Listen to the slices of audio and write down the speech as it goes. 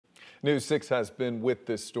News 6 has been with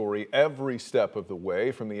this story every step of the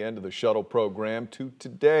way, from the end of the shuttle program to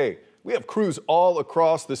today. We have crews all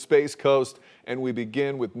across the Space Coast, and we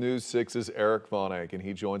begin with News 6's Erik VonAncken.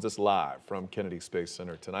 He joins us live from Kennedy Space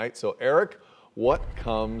Center tonight. So, Erik, what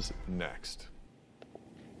comes next?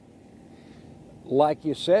 Like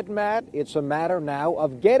you said, Matt, it's a matter now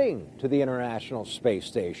of getting to the International Space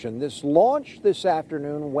Station. This launch this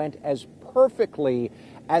afternoon went as perfectly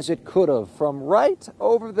as it could have. From right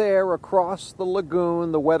over there across the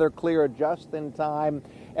lagoon, the weather cleared just in time.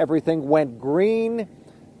 Everything went green.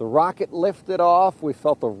 The rocket lifted off. We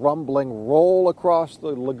felt the rumbling roll across the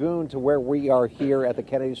lagoon to where we are here at the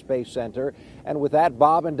Kennedy Space Center. And with that,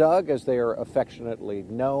 Bob and Doug, as they are affectionately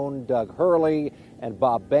known, Doug Hurley and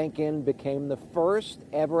Bob VonAncken, became the first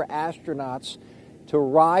ever astronauts to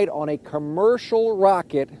ride on a commercial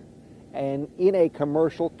rocket and in a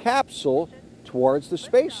commercial capsule towards the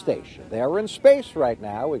space station. They are in space right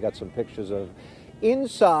now. We got some pictures of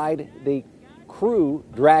inside the Crew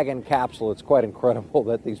Dragon capsule. It's quite incredible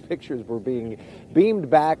that these pictures were being beamed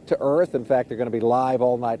back to Earth. In fact, they're going to be live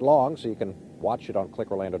all night long, so you can watch it on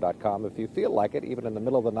clickorlando.com if you feel like it, even in the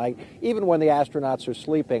middle of the night, even when the astronauts are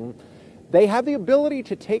sleeping. They have the ability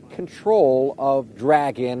to take control of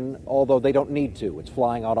Dragon, although they don't need to. It's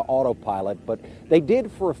flying on autopilot, but they did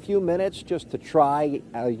for a few minutes just to try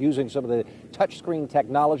using some of the touchscreen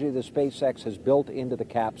technology that SpaceX has built into the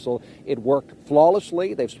capsule. It worked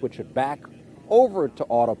flawlessly. They've switched it back over to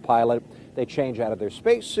autopilot. They change out of their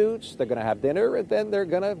spacesuits. They're going to have dinner, and then they're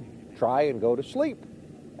going to try and go to sleep,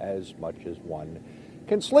 as much as one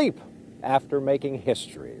can sleep after making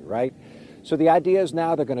history, right? So the idea is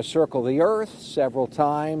now they're going to circle the Earth several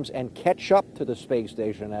times and catch up to the space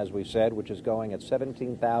station, as we said, which is going at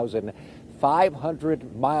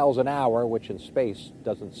 17,500 miles an hour, which in space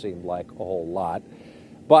doesn't seem like a whole lot.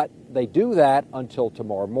 But they do that until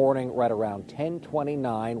tomorrow morning, right around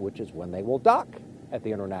 10:29, which is when they will dock at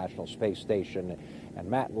the International Space Station. And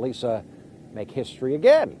Matt and Lisa make history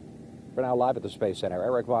again. For now, live at the Space Center,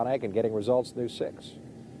 Erik VonAncken, Getting Results, News 6.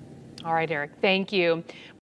 All right, Erik, thank you.